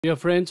Dear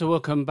friends,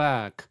 welcome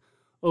back.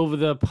 Over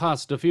the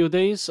past few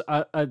days,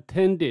 I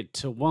attended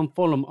one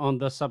forum on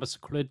the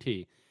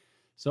cybersecurity,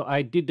 so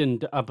I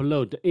didn't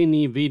upload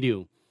any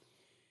video.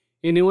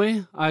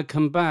 Anyway, I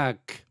come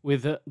back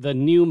with the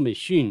new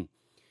machine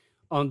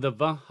on the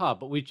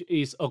Vulnhub, which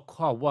is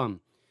Aqua 1.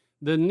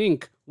 The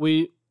link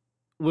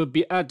will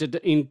be added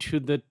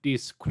into the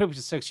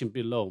description section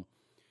below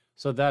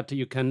so that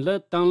you can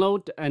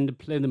download and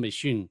play the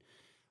machine.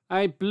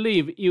 I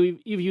believe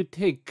if you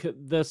take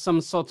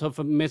some sort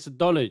of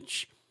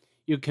methodology,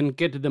 you can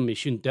get the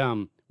machine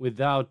down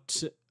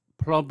without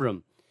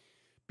problem.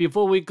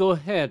 Before we go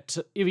ahead,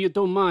 if you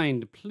don't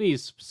mind,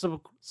 please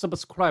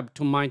subscribe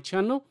to my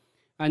channel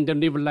and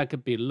leave a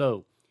like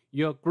below.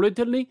 You're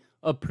greatly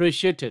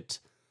appreciated.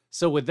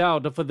 So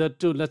without further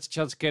ado, let's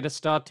just get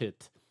started.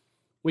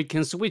 We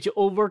can switch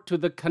over to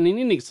the Kali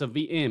Linux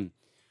VM.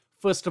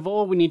 First of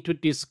all, we need to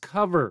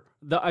discover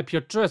the IP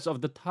address of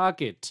the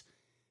target.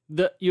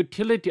 The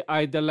utility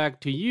I'd like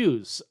to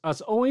use, as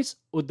always,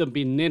 would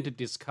be net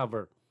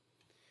discover.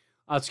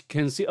 As you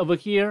can see over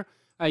here,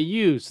 I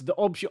use the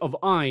option of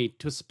I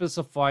to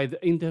specify the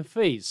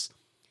interface.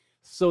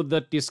 So the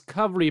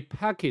discovery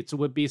packets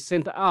will be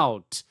sent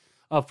out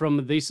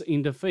from this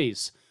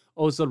interface.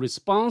 Also,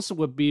 response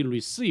will be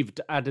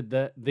received at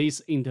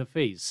this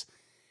interface.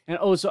 And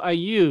also, I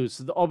use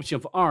the option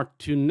of R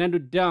to narrow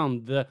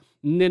down the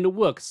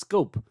network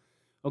scope.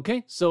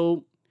 Okay,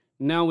 so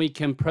now we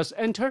can press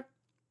enter.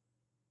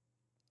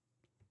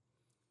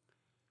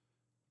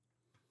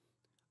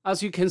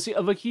 As you can see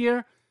over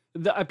here,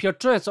 the IP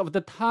address of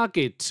the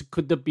target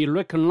could be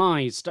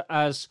recognized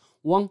as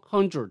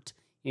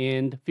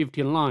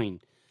 159.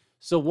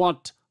 So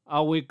what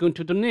are we going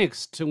to do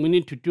next? We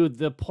need to do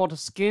the port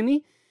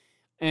scanning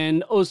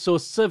and also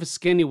service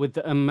scanning with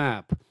the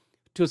map.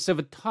 To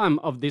save time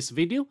of this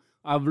video,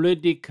 I've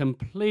already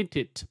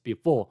completed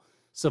before.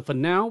 So for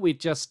now, we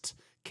just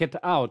get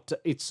out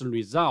its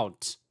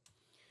result.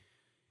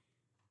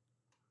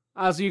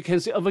 As you can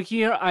see over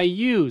here, I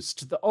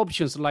used the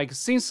options like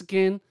scene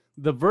scan,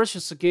 the version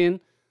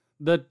scan,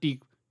 the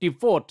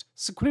default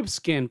script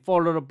scan,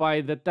 followed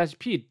by the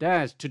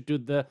 -p- to do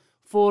the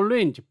full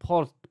range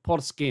port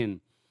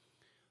scan.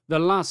 The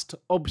last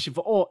option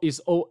for all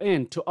is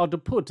ON to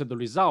output the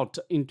result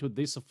into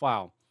this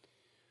file.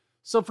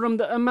 So from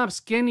the map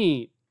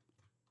scanning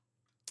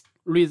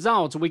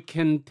results, we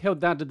can tell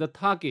that the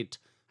target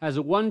has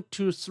 1,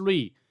 2,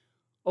 3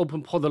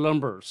 open port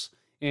numbers,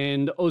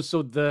 and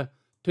also the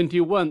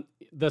 21,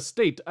 the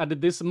state at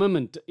this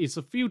moment is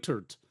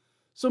filtered.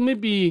 So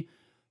maybe,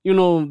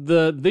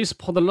 this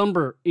port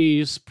number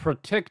is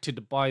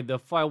protected by the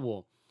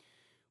firewall.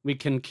 We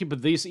can keep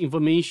this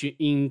information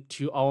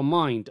into our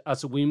mind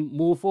as we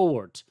move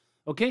forward.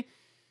 Okay?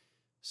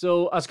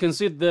 So as you can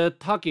see, the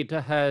target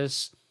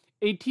has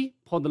 80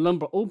 port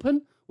number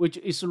open, which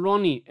is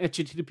running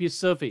HTTP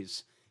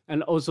service,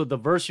 and also the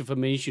version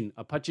information,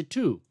 Apache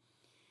 2.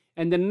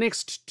 And the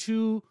next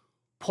two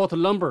port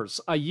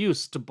numbers are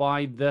used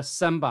by the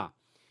Samba.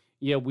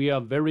 Yeah, we are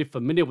very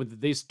familiar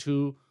with these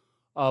two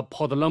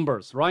port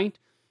numbers, right?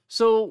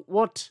 So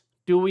what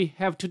do we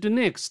have to do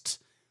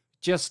next?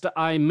 Just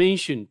I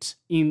mentioned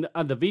in the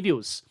other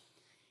videos,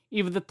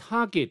 if the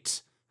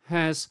target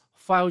has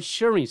file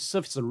sharing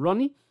service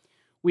running,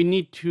 we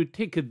need to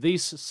take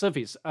this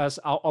service as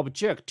our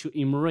object to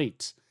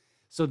enumerate.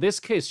 So this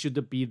case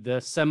should be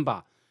the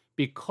Samba,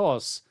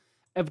 because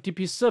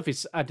FTP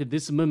service at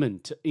this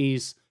moment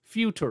is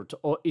filtered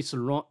or is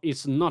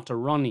not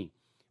running.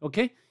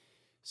 Okay,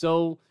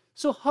 so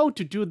how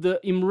to do the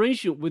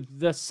enumeration with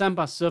the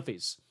Samba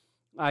service?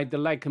 I'd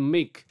like to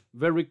make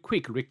very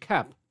quick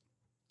recap.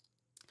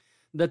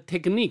 The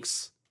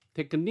techniques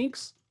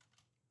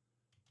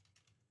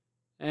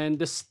and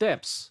the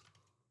steps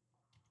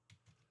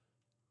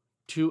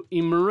to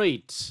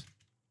enumerate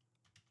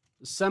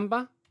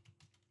Samba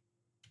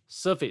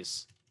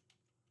service.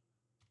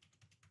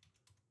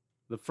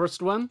 The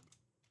first one,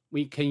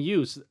 we can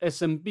use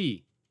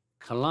SMB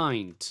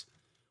client.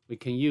 We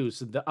can use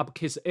the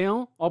uppercase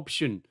L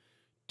option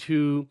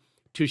to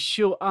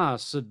show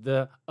us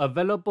the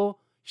available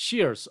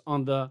shares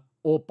on the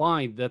or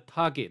by the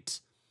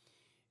target.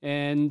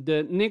 And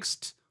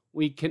next,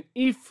 we can,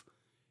 if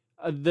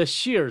the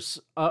shares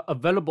are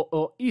available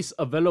or is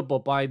available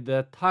by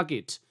the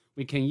target,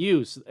 we can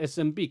use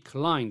SMB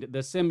client,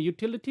 the same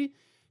utility,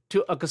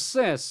 to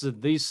access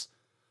this,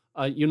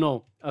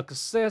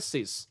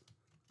 accesses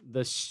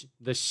the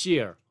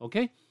share.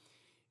 Okay,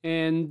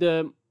 and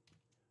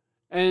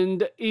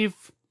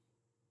if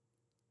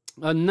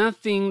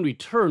nothing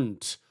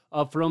returned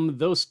from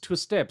those two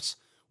steps,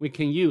 we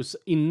can use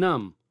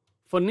enum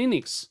for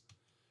Linux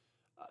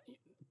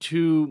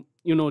to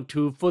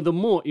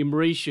furthermore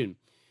enumeration.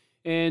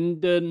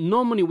 And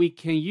normally we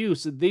can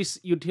use this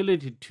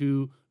utility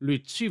to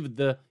retrieve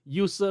the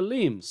user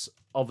names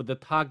of the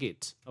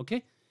target.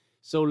 Okay,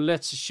 so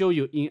let's show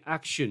you in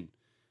action.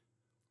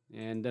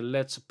 And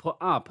let's put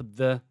up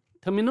the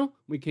terminal.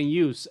 We can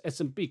use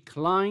SMB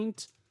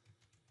client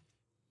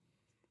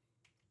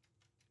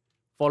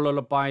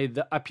followed by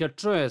the IP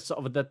address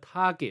of the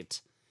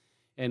target,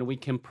 and we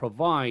can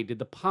provide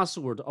the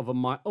password of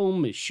my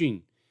own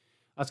machine.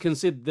 As you can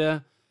see,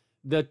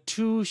 the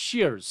two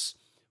shares.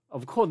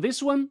 Of course,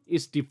 this one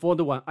is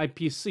default one,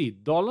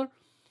 IPC $.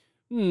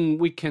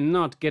 We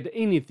cannot get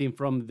anything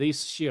from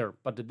this share,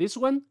 but this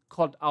one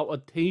caught our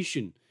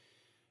attention.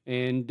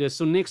 And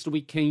so next we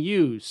can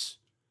use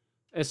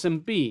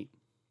SMB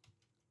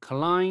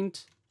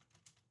client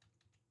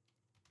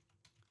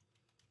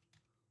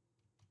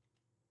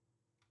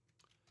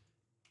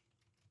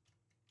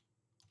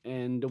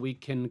and we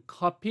can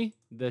copy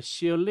the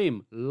share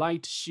name,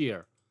 light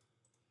share.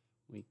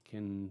 We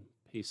can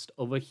paste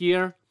over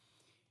here.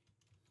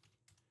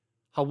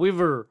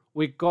 However,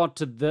 we got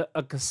the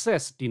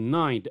access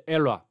denied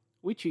error,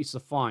 which is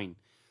fine.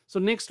 So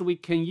next we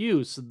can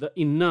use the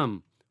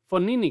enum for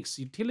Linux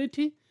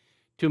utility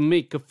to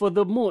make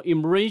furthermore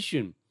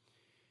immersion.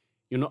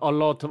 A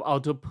lot of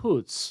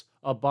outputs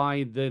are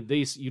by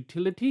this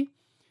utility,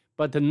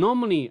 but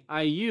normally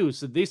I use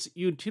this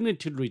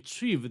utility to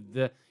retrieve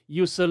the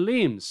user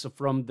names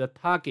from the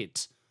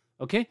target.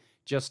 Okay,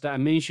 just I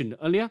mentioned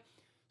earlier.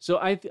 So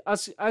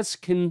as you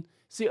can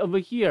see over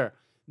here,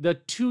 the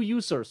two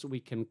users we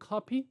can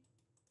copy.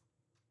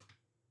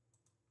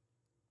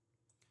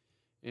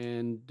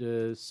 And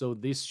so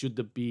this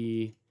should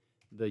be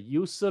the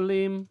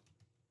username.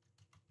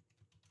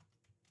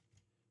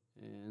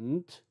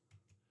 And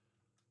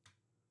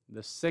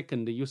the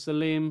second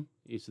username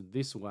is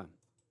this one.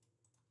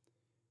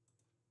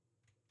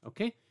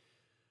 Okay.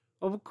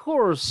 Of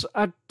course,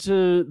 at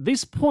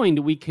this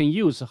point, we can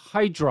use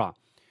Hydra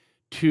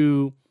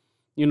to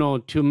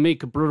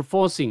make brute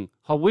forcing.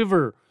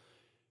 However,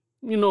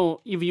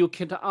 if you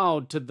get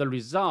out the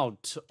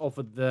result of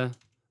the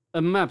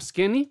map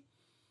scanning,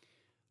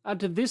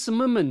 at this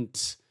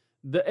moment,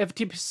 the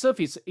FTP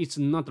service is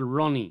not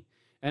running,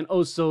 and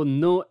also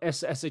no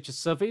SSH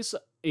service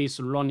is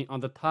running on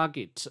the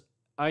target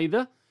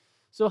either.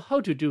 So how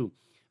to do?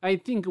 I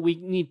think we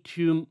need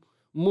to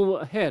go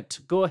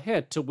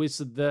ahead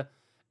with the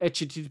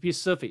HTTP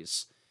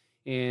service,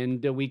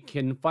 and we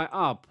can fire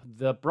up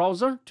the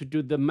browser to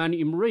do the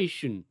manual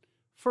immersion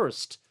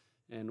first,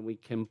 and we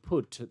can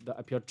put the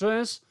IP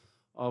address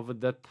of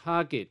the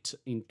target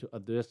into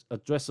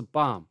address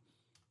bar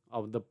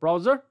of the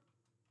browser.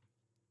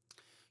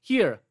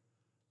 Here,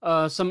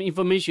 some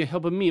information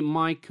help me.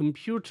 My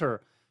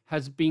computer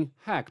has been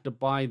hacked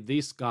by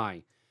this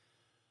guy.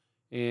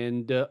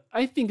 And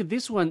I think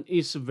this one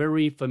is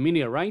very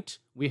familiar, right?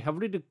 We have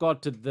already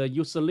got the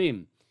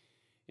username.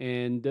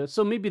 And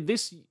so maybe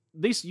this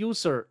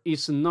user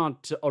is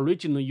not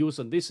original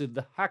user. This is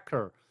the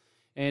hacker.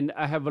 And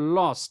I have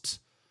lost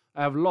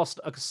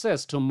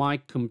access to my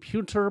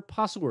computer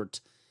password.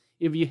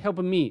 If you help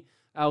me,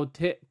 I'll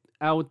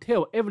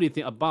tell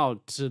everything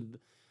about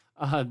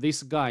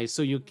this guy,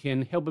 so you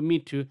can help me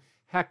to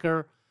hack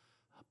her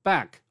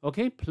back.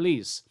 Okay,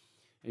 please.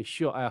 And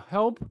sure, I'll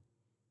help,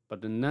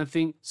 but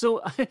nothing.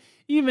 So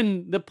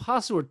even the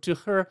password to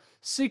her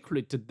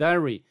secret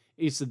diary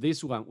is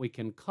this one. We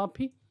can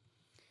copy.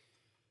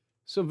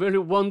 So very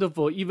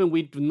wonderful. Even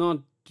we do not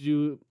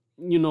do,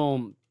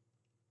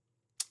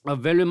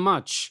 very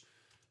much,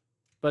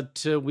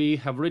 but we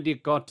have already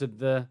got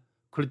the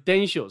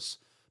credentials.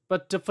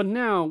 But for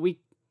now, we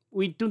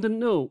do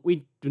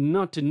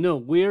not know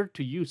where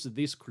to use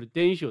these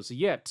credentials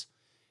yet.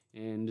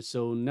 And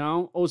so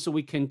now also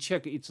we can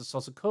check its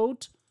source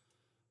code,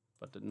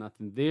 but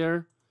nothing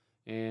there.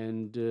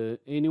 And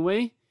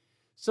anyway,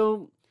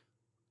 so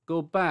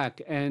go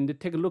back and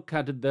take a look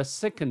at the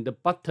second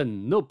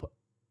button. Nope.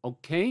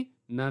 Okay,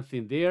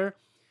 nothing there.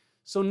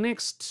 So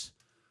next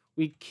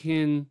we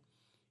can,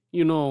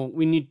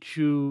 we need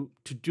to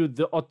do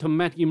the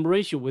automatic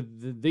immersion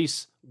with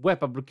this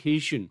web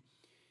application.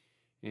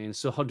 And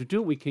so how to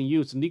do? We can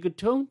use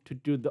Ligato to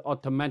do the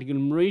automatic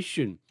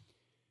immersion.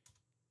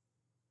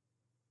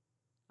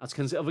 As you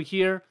can see over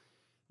here,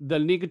 the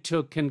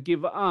Ligato can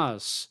give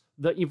us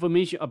the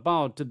information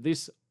about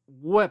this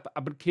web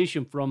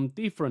application from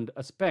different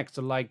aspects,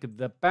 like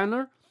the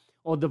banner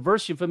or the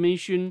version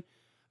information,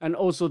 and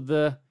also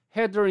the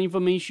header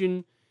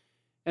information,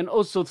 and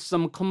also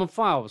some common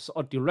files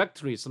or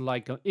directories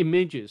like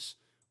images.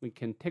 We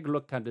can take a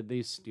look at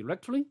this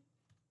directory.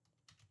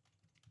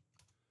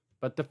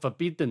 But the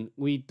forbidden,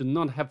 we do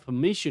not have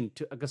permission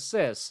to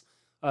access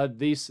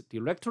this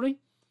directory.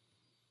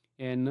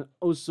 And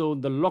also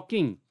the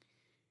login,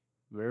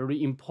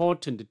 very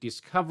important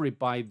discovery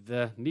by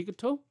the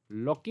Ligato,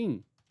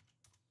 login.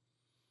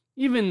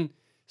 Even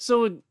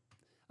so,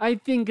 I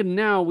think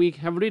now we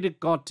have really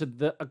got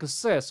the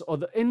access or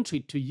the entry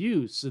to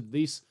use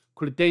these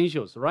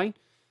credentials, right?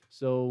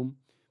 So,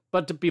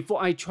 but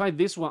before I try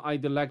this one,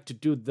 I'd like to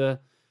do the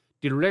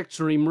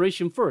directory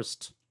immersion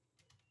first.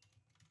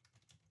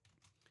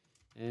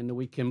 And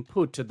we can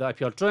put the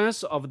IP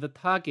address of the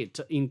target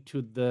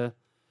into the,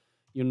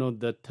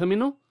 the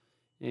terminal.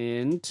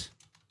 And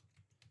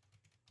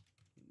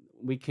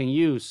we can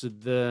use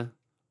the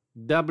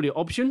W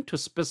option to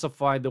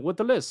specify the word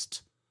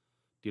list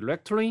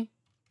directory.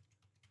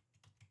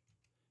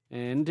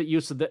 and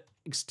use the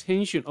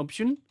extension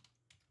option,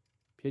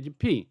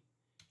 PHP,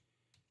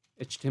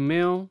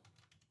 HTML,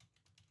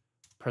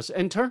 press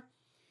enter,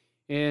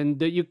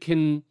 and you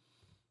can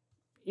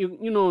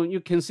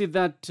you can see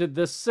that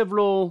the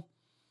several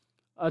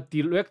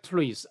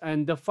directories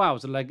and the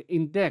files like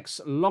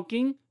index,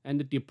 login,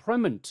 and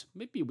deployment.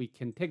 Maybe we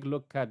can take a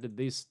look at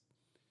this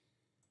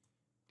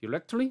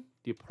directory,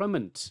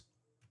 deployment.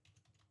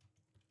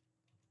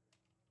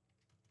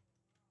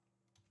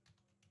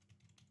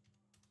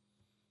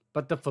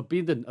 But the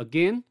forbidden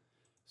again,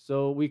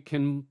 so we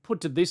can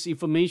put this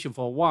information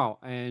for a while,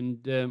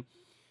 and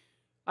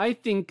I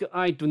think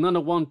I do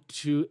not want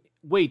to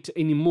wait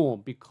anymore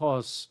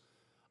because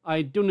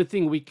I don't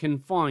think we can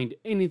find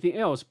anything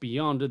else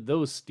beyond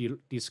those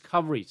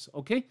discoveries.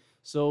 Okay,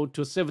 so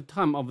to save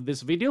time of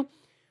this video,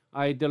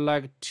 I'd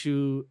like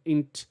to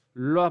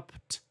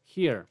interrupt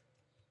here.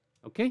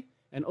 Okay,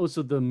 and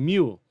also the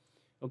mule.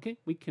 Okay,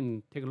 we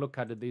can take a look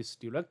at this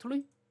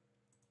directory.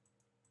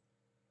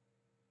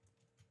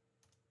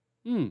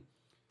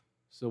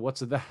 So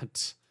what's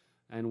that?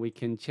 And we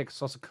can check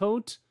source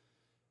code.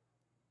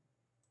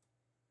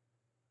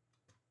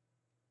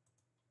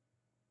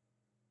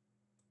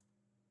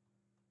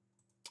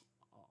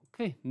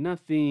 Okay,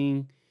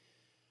 nothing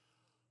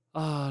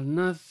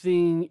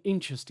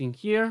interesting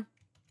here.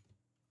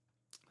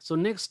 So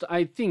next,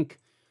 I think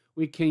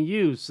we can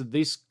use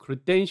this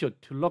credential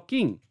to log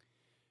in.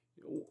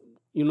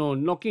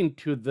 Log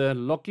into the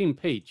login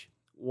page,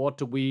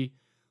 what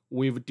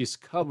we've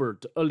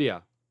discovered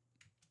earlier.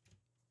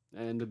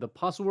 And the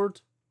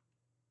password.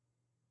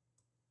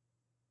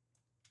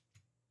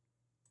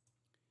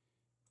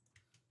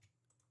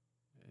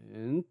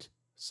 And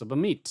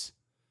submit.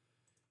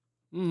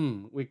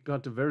 We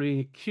got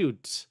very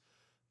cute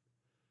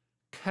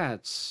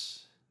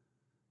cats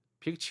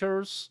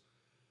pictures.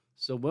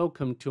 So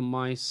welcome to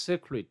my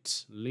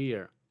secret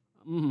layer.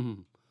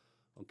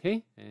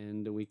 Okay,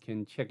 and we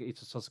can check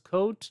its source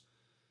code.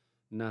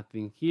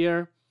 Nothing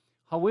here.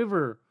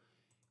 However,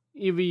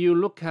 if you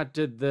look at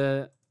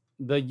the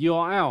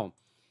URL,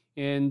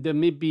 and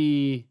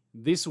maybe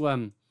this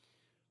one,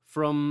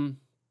 from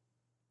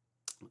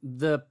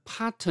the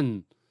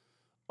pattern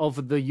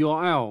of the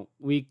URL,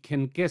 we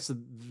can guess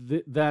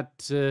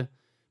that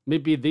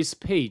maybe this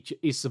page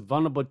is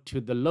vulnerable to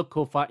the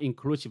local file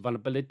inclusion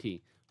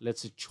vulnerability.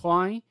 Let's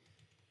try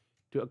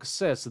to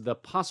access the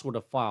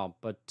password file,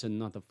 but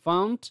not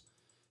found.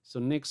 So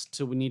next,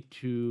 we need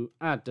to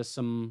add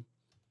some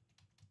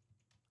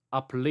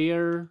up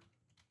layer.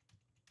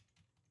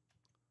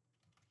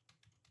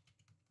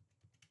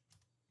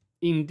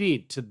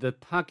 Indeed, the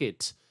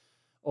target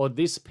or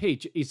this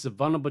page is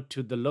vulnerable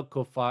to the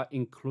local file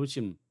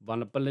inclusion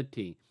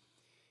vulnerability.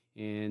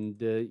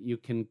 And you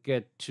can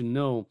get to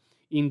know,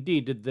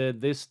 indeed,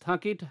 this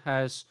target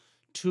has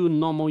two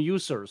normal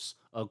users,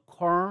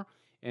 Aqua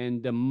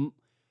and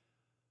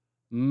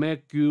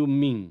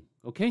Megumin.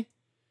 Okay,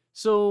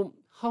 so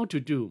how to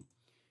do?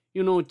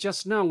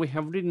 Just now we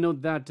have already know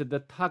that the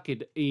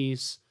target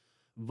is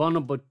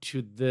vulnerable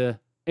to the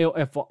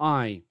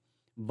LFI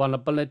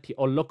vulnerability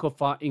or local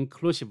file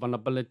inclusion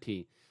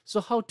vulnerability. So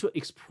how to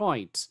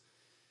exploit?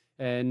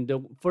 And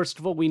first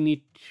of all, we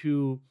need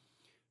to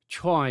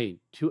try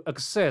to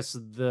access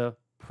the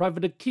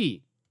private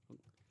key.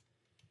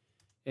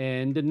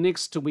 And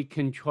next, we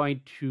can try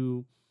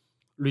to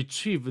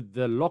retrieve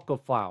the local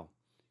file,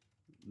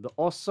 the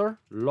author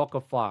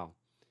local file.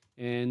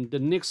 And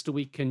next,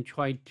 we can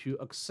try to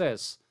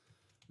access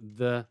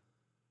the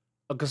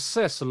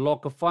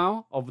local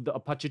file of the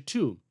Apache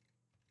 2.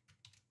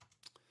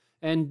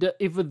 And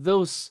if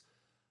those,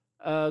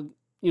 do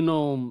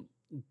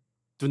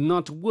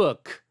not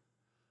work,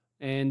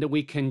 and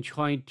we can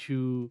try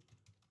to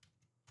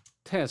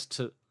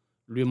test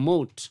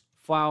remote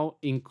file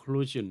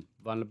inclusion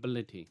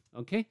vulnerability.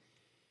 Okay,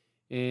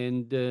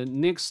 and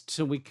next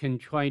we can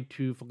try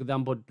to, for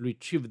example,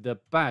 retrieve the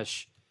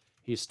bash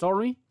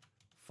history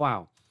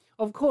file.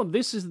 Of course,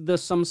 this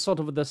is some sort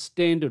of the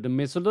standard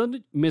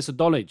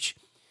methodology.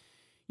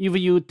 If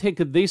you take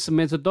this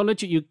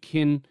methodology, you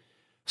can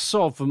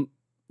solve,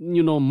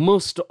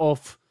 most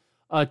of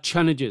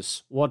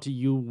challenges what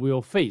you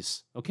will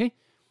face. Okay,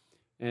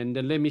 and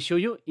let me show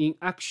you in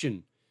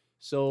action.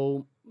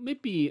 So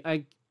maybe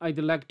I'd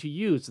like to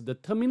use the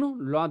terminal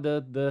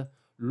rather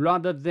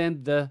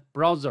than the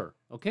browser.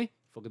 Okay,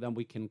 for example,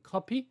 we can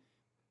copy,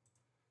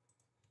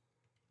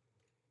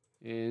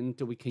 and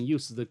we can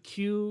use the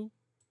Q.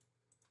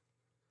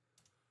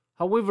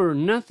 However,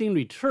 nothing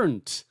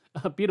returned.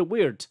 A bit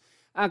weird.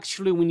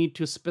 Actually, we need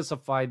to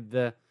specify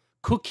the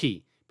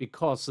cookie,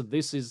 because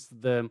this is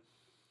the,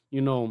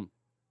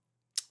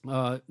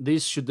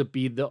 this should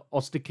be the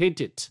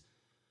authenticated.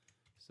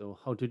 So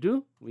how to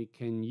do? We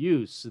can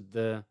use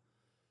the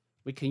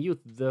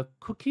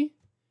cookie.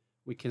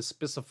 We can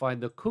specify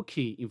the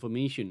cookie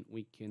information.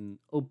 We can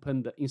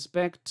open the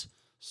inspect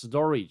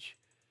storage.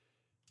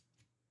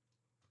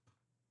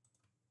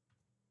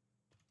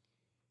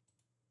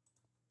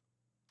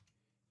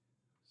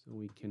 So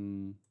we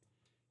can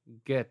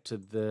get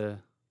the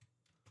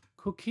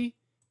cookie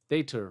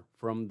data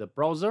from the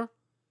browser,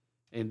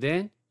 and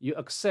then you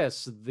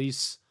access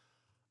this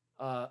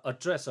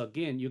address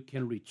again. You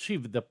can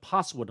retrieve the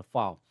password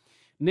file.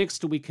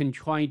 Next, we can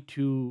try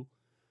to,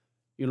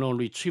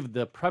 retrieve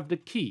the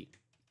private key.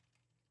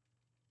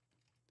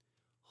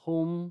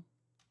 Home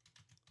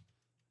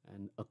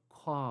and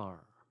acquire.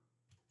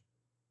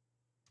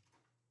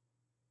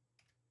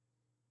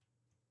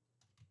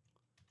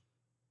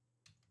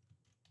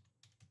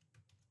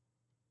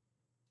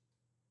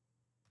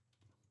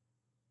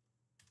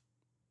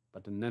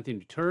 But nothing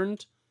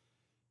returned.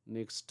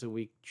 Next,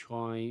 we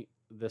try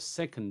the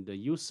second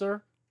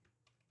user.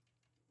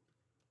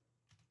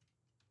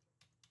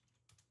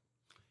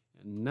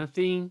 And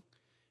nothing.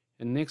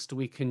 And next,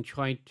 we can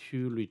try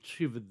to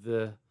retrieve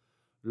the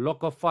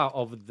log file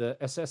of the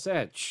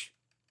SSH,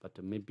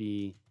 but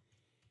maybe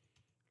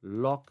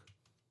log.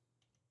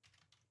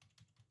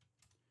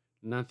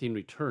 Nothing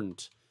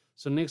returned.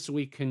 So next,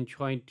 we can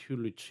try to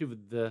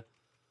retrieve the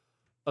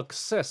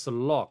access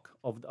log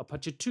of the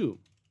Apache 2.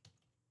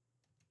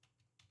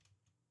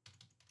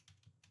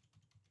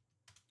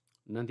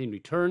 Nothing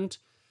returned.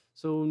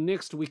 So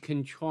next we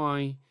can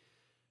try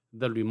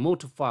the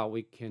remote file.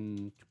 We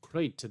can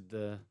create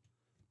the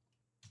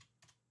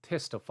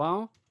test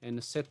file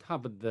and set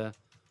up the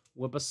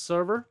web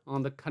server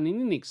on the Kali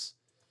Linux.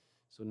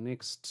 So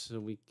next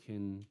we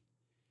can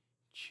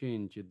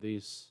change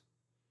this.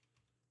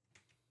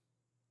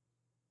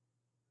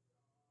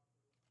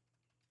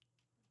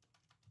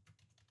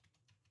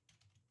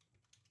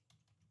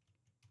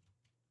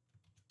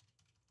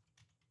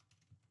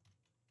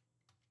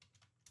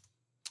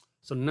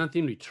 So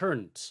nothing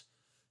returned.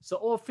 So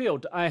all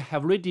failed. I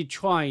have already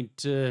tried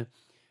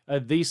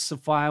these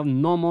 5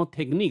 normal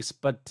techniques,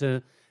 but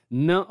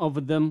none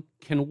of them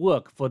can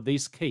work for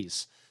this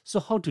case. So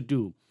how to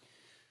do?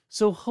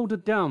 So hold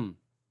it down.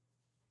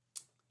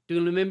 Do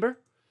you remember?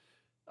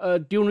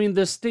 During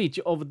the stage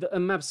of the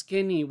map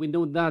scanning, we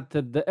know that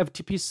the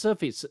FTP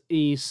surface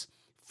is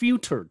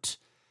filtered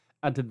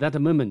at that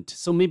moment.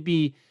 So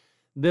maybe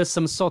there's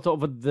some sort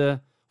of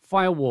the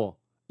firewall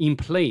in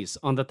place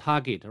on the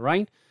target,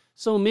 right?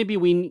 So maybe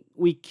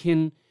we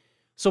can,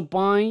 so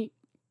by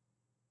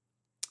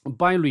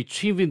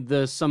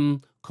retrieving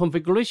some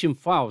configuration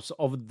files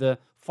of the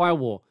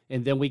firewall,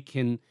 and then we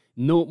can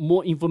know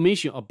more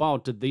information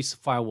about this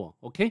firewall.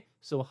 Okay,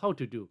 so how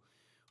to do?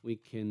 We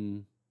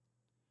can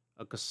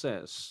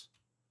access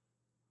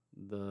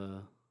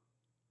the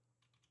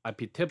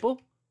IP table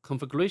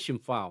configuration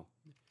file.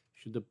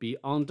 Should be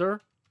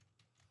under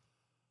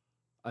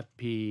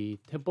IP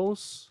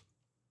tables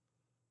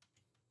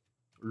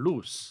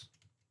loose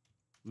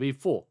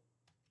v4.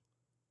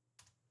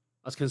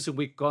 As you can see,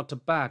 we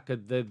got back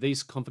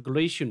this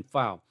configuration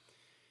file,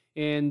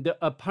 and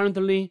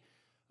apparently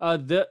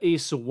there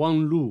is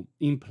one rule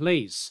in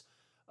place.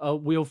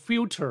 Will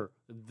filter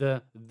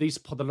this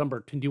port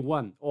number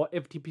 21 or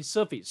FTP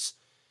surface.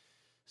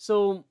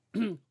 So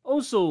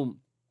also,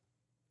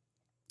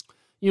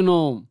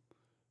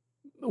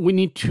 we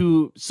need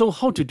to. So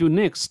how to do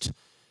next?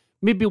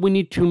 Maybe we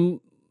need to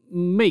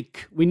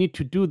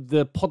do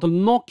the port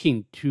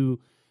locking to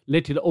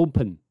let it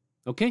open.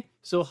 Okay,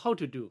 so how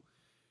to do?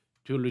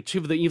 To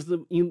retrieve the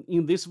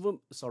in this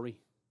room, sorry.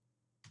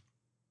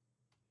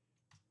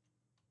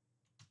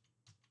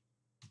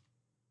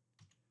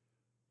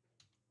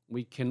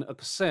 We can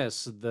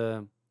access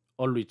or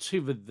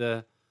retrieve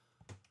the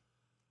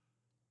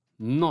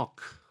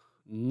knock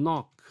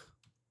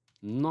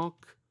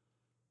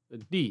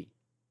D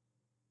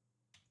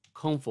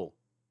config.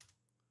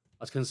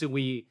 As you can see,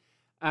 we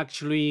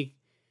actually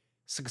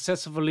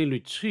successfully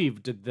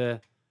retrieved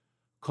the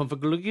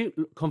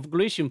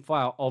configuration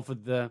file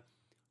of the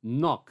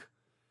knock,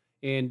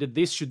 and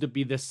this should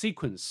be the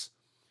sequence.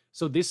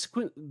 So this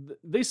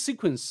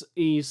sequence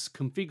is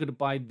configured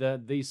by the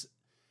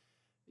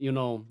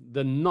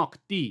knock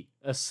D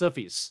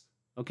surface.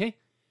 Okay,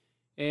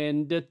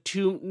 and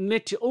to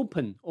let it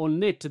open or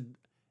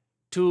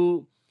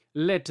to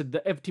let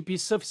the FTP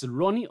surface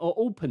running or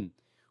open,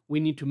 we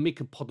need to make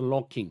a port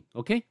locking.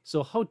 Okay,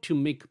 so how to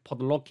make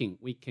port locking?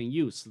 We can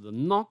use the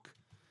knock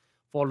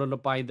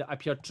followed by the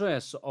IP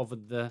address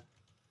of the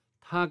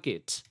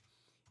target,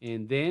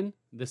 and then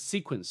the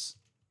sequence.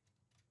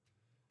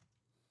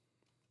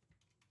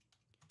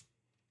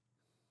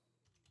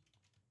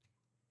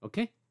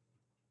 Okay,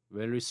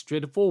 very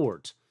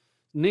straightforward.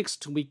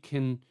 Next, we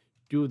can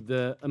do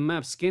the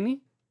map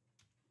scanning.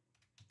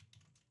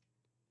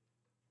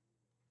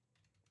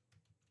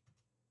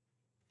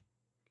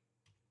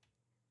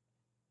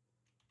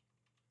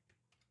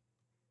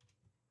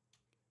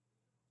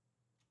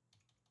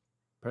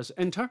 Press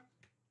enter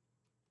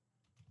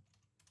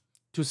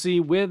to see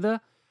whether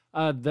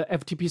the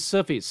FTP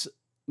surface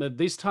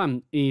this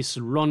time is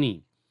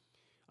running.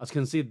 As you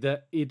can see,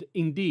 that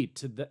indeed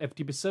the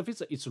FTP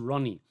surface is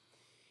running.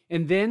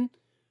 And then,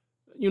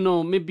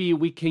 maybe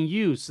we can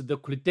use the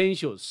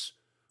credentials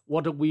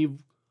what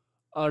we've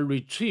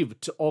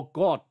retrieved or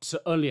got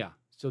earlier.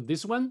 So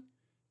this one,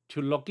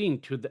 to log in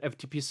to the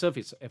FTP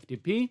surface,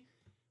 FTP.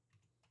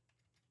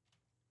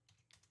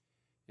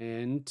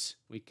 And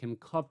we can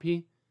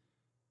copy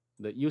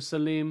the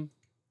username.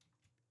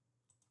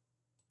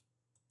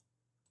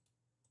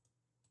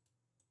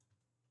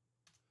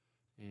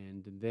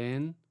 And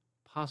then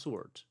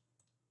password.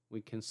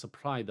 We can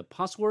supply the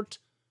password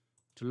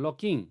to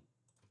log in.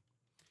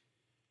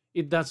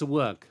 It does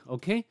work,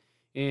 okay?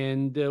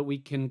 And we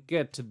can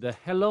get the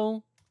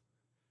hello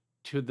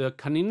to the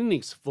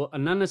Linux for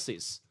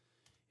analysis.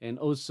 And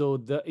also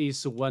there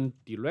is one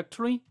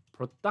directory,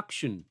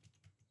 production.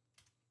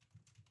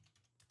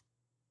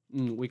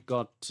 We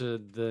got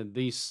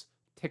this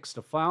text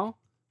file.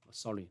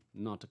 Sorry,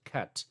 not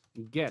cat,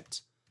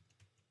 get.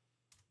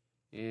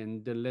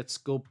 And let's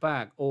go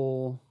back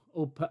or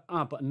open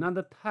up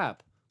another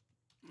tab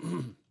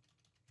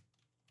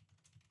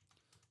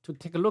to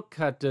take a look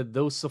at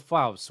those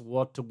files,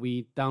 what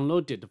we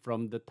downloaded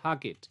from the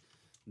target,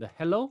 the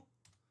hello.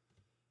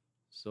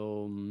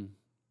 So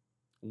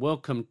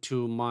welcome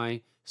to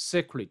my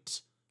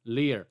secret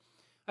layer.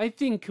 I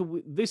think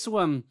this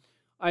one,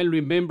 I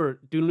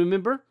remember, do you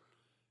remember?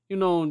 You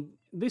know,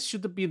 this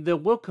should be the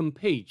welcome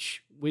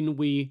page when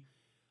we,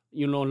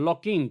 you know,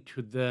 log in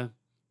to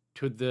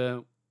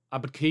the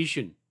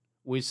application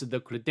with the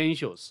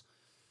credentials.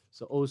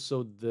 So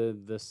also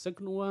the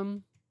second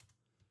one,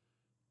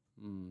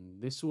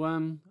 this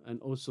one,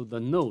 and also the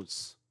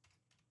notes.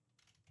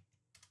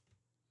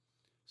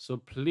 So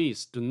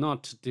please do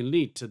not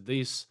delete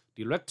this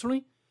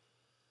directory.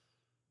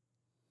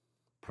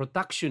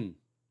 Production.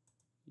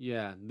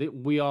 Yeah,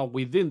 we are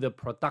within the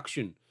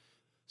production.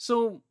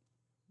 So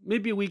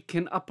maybe we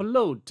can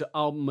upload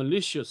our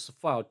malicious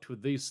file to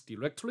this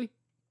directory.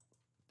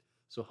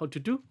 So how to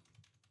do?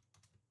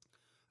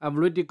 I've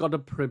already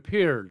got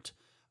prepared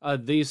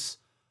this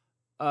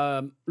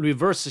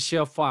reverse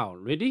shell file.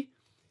 Ready?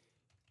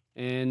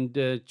 And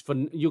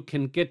you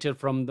can get it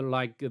from the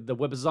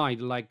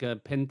website, like a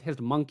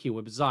Pentest Monkey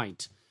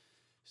website.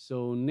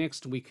 So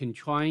next we can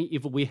try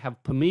if we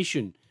have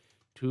permission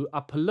to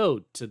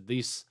upload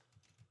this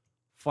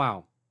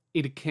file.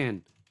 It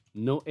can,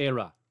 no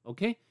error.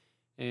 Okay.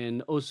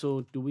 And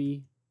also, do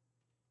we?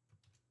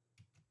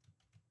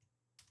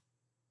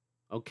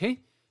 Okay.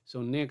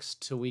 So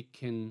next we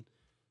can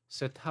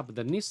set up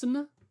the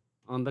listener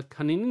on the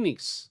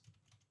Linux.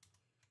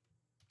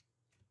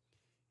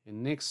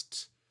 And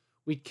next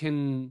we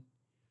can,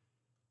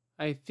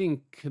 I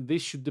think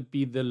this should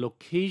be the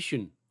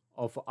location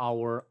of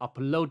our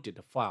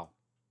uploaded file.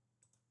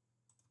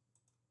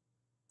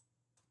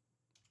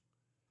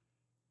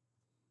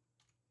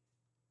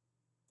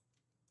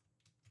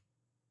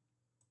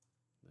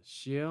 The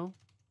shell,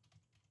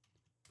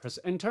 press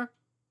enter,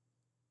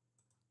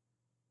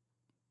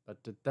 but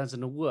it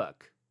doesn't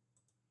work.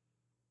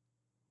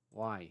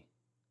 Why?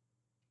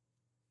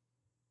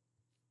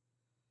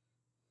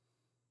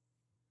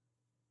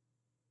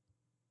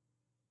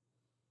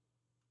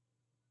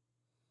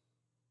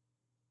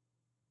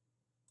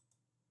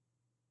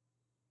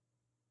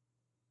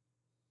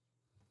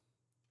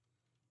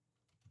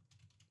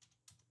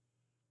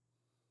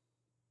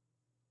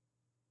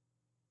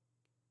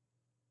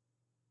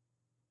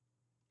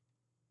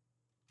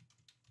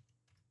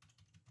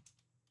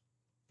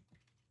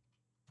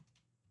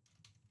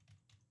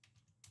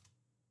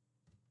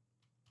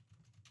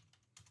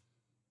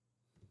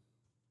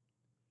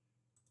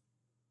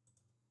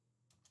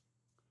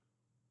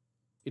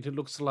 It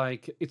looks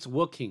like it's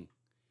working.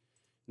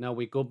 Now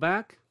we go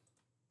back.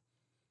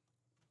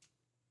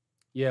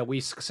 Yeah,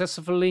 we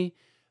successfully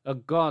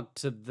got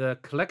the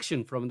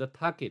collection from the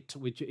target,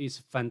 which is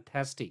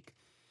fantastic.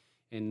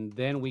 And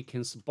then we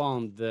can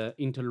spawn the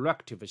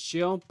interactive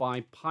shell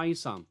by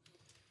Python.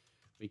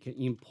 We can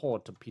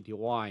import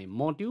pty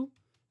module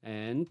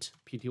and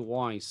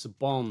pty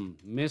spawn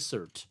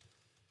method.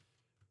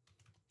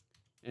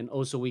 And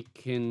also we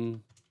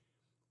can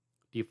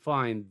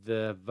define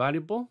the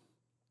variable,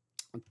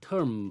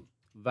 term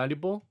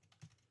variable,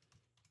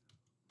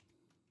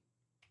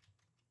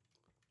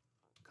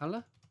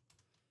 color,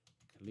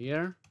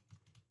 clear.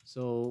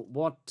 So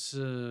what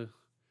do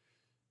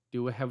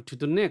we have to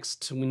do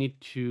next? We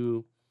need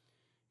to,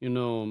 you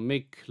know,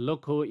 make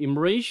local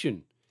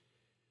immersion.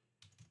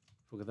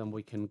 For example,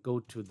 we can go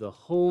to the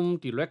home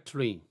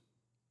directory,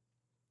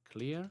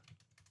 clear.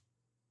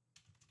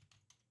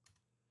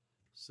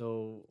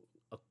 So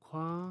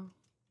Aqua,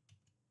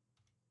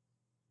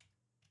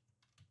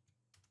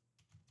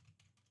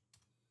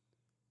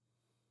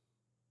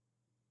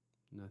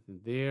 nothing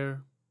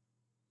there.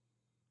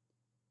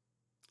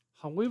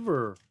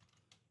 However,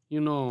 you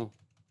know,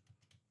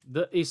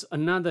 there is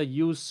another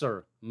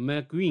user,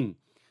 McGueen.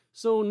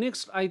 So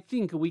next, I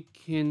think we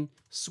can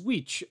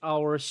switch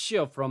our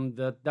shell from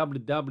the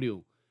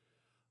www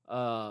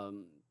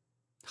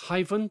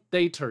hyphen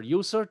data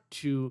user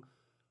to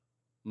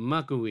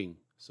McGueen.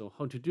 So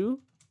how to do?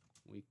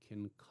 We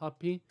can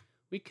copy.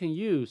 We can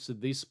use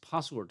this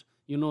password.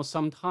 You know,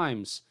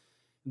 sometimes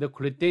the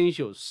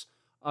credentials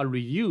are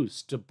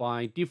reused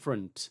by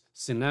different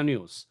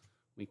scenarios.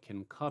 We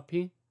can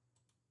copy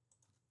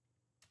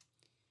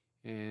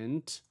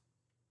and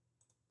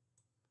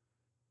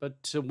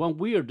But one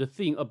weird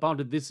thing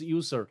about this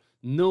user,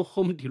 no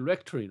home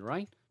directory,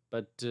 right?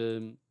 But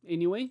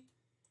anyway,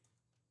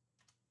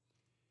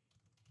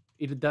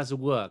 it does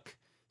work.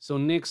 So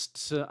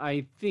next,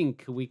 I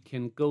think we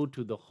can go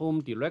to the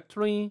home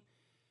directory,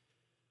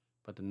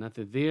 but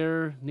nothing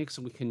there. Next,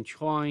 we can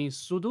try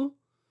sudo.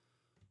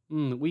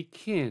 We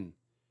can.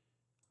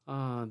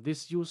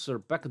 This user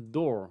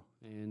backdoor,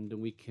 and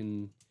we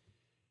can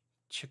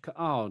check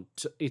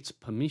out its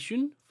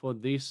permission for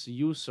this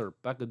user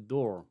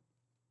backdoor.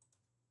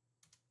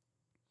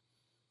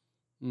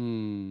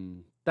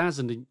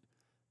 Doesn't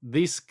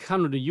this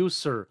current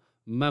user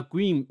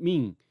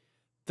Maguimin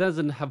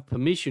doesn't have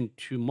permission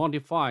to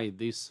modify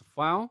this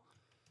file?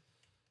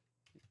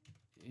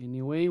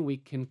 Anyway, we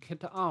can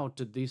cut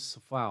out this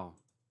file.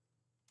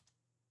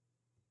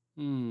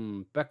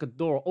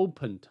 Backdoor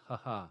opened,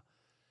 haha.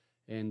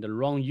 And the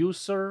wrong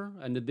user,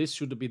 and this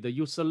should be the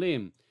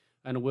username,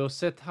 and we'll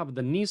set up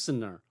the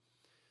listener.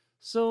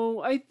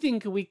 So I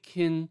think we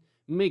can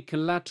make a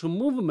lateral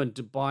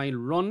movement by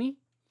running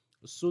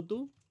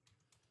sudo,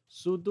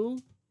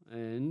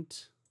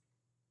 and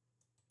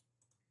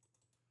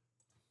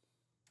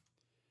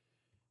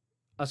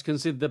as you can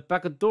see, the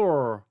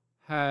backdoor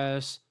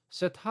has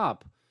set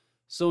up.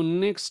 So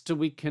next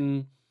we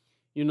can,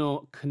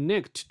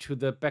 connect to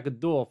the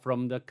backdoor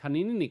from the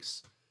Kali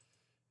Linux.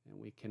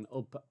 And we can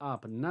open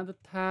up another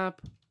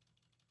tab.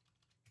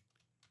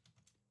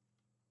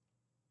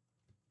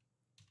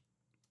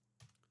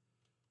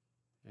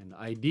 And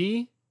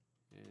ID.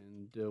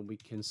 And we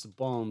can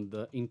spawn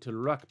the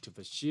interactive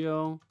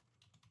shell.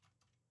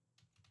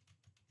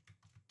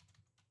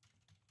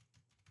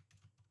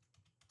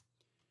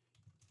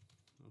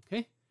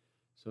 Okay.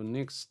 So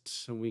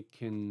next we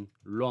can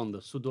run the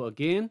sudo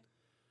again.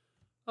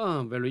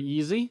 Very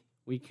easy.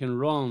 We can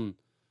run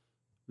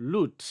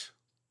root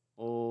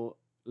or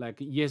like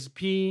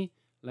ESP,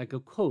 like a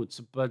quotes,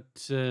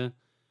 but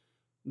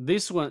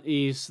this one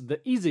is the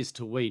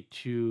easiest way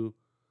to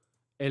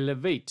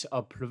elevate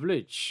a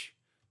privilege.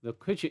 The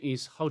question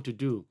is how to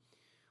do.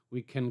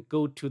 We can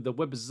go to the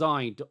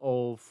website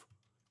of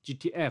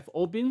GTF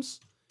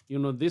Opens.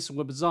 This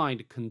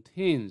website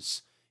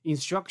contains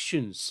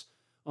instructions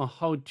on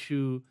how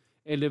to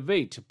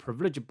elevate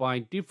privilege by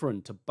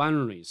different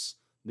binaries.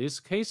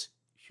 This case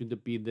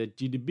should be the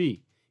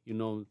GDB,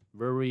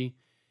 very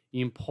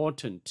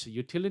important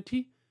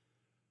utility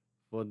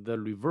for the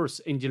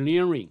reverse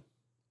engineering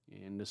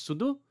and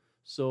sudo.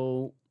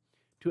 So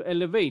to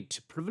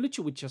elevate privilege,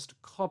 we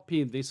just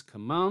copy this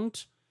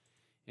command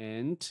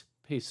and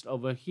paste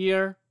over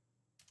here.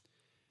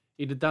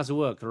 It does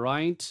work,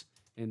 right?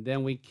 And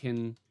then we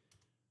can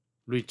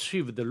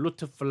retrieve the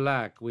root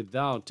flag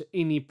without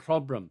any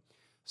problem.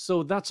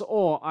 So that's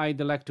all I'd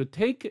like to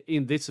take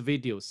in this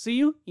video. See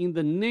you in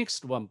the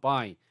next one.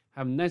 Bye.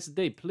 Have a nice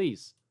day,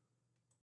 please.